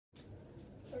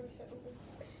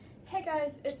Hey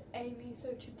guys, it's Amy.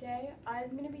 So today I'm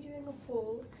going to be doing a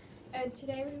haul, and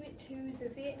today we went to the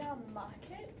Vietnam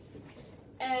markets,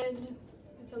 and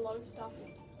there's a lot of stuff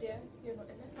there. You're not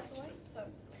in it, by the way. So,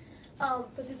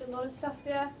 but there's a lot of stuff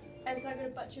there, and so I got a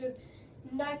bunch of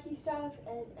Nike stuff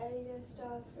and Adidas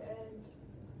stuff, and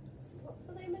what's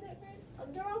the name of that brand?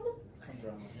 Under Armour.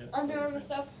 Yeah. Under Armour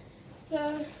stuff.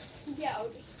 So yeah, I'll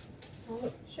just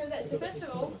show that. So first of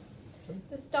all,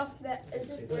 the stuff that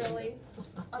isn't really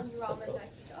Under Armour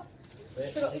Nike stuff. So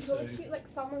I've got these really cute like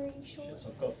summery shorts.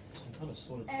 I've got some kind of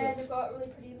sorted And I've got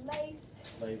really pretty lace.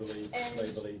 labelly.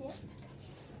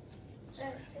 Yeah.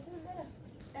 It doesn't matter.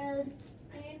 And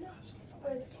then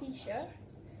with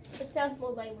t-shirts, it sounds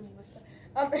more lame when you whisper.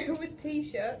 With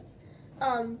t-shirts,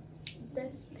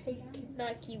 this pink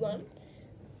Nike one,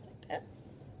 like that.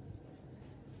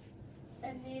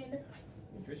 And then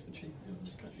You dress for cheap in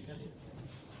this country, can't you?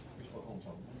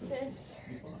 this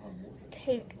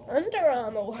pink Under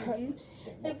Armour one.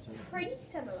 They're pretty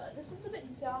similar. This one's a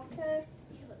bit darker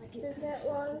than that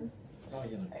one. Oh,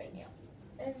 you know.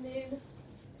 And then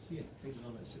See it, things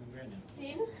on at $7 now.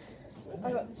 Then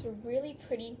I got this really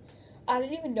pretty, I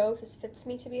don't even know if this fits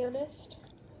me to be honest,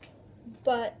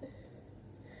 but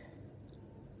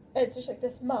it's just like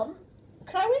this mum.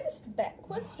 Could I wear this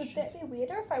backwards? Would that be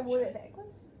weirder if I wore it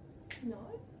backwards? No.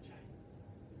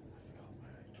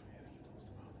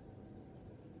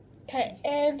 Okay,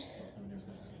 and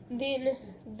then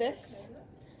this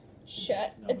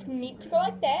shirt, it's meant to go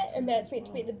like that, and that's meant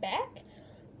to be the back,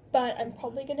 but I'm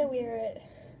probably going to wear it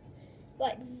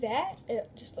like that, and it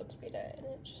just looks better, and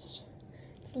it's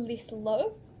less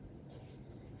low.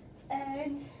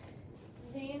 And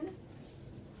then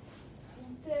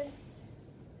this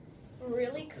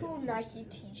really cool Nike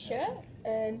t-shirt,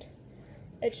 and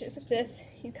it's just like this.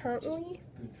 You can't really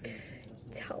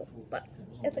tell, but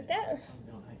it's like that.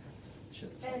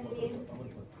 And then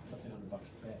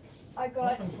I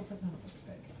got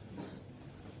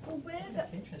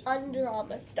with Under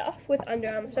Armour stuff.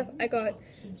 I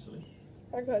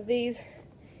got these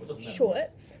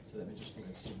shorts.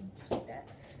 Like that.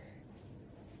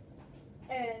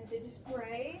 And they're just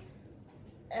grey.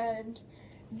 And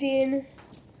then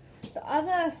the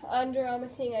other Under Armour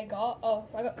thing I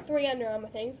got 3 Under Armour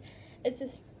things. It's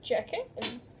this jacket,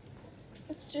 and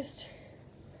it's just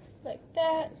like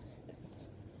that.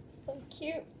 It's really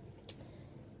cute.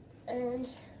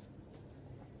 And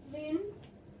then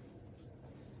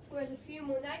with a few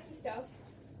more Nike stuff,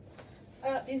 I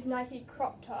got these Nike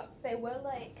crop tops. They were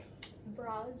like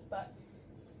bras, but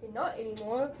they're not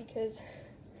anymore because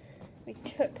we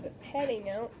took the padding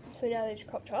out, so now they're just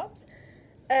crop tops.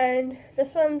 And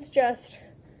this one's just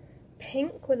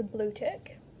pink with a blue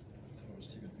tick.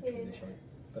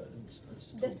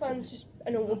 This one's just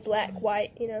a normal black,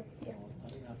 white, you know. Yeah.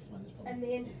 And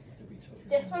then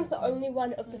this one's the only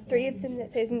one of the 3 of them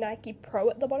that says Nike Pro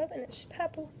at the bottom, and it's just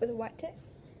purple with a white tick.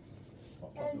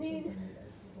 And then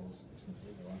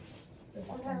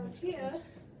down here,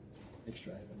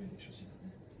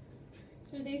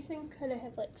 so these things kind of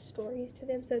have like stories to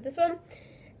them. So this one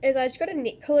is I just got a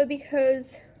neck pillow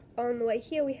because on the way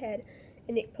here we had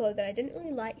a neck pillow that I didn't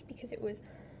really like because it was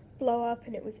blow up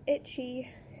and it was itchy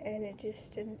and it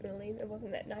just it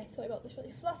wasn't that nice. So I got this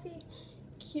really fluffy,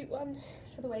 cute one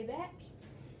for the way back.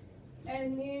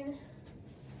 And then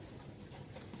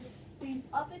these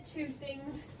other 2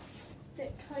 things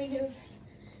that kind of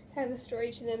have a story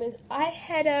to them is I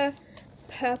had a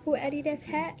purple Adidas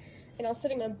hat and I was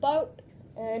sitting on a boat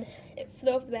and it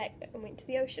flew off the back and went to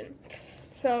the ocean.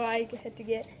 So I had to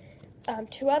get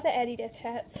 2 other Adidas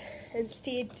hats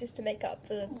instead just to make up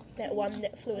for that one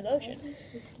that flew in the ocean.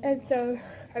 And so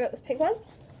I got this pink one,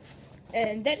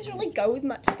 and that doesn't really go with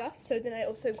much stuff, so then I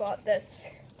also got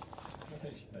this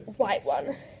white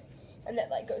one, and that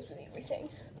like goes with everything.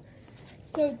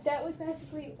 So that was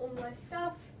basically all my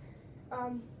stuff.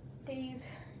 These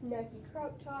Nike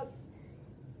crop tops,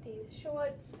 these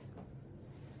shorts,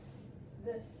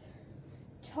 this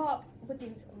top with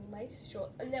these lace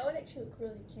shorts, and that would actually look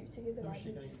really cute together.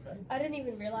 I didn't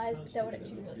even realise, but that would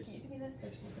actually look really cute together.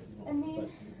 And then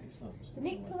the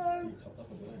neck pillow,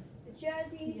 the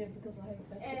jersey, and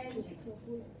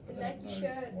the Nike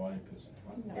shirt, and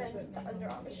the Under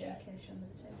Armour shirt.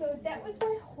 So that was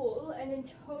my haul, and in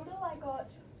total I got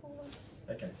 4,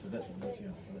 okay, so that's what that's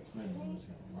mainly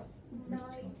missing, right?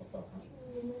 12,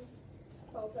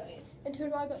 13. In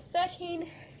total I got 13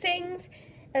 things,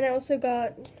 and I also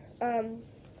got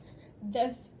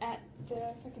this at the,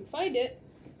 if I can find it,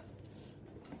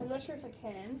 I'm not sure if I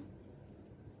can,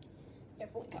 yeah,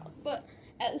 probably can't, but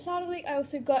at the start of the week I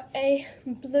also got a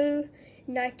blue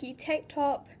Nike tank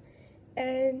top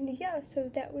And yeah, so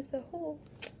that was the haul.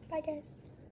 Bye guys.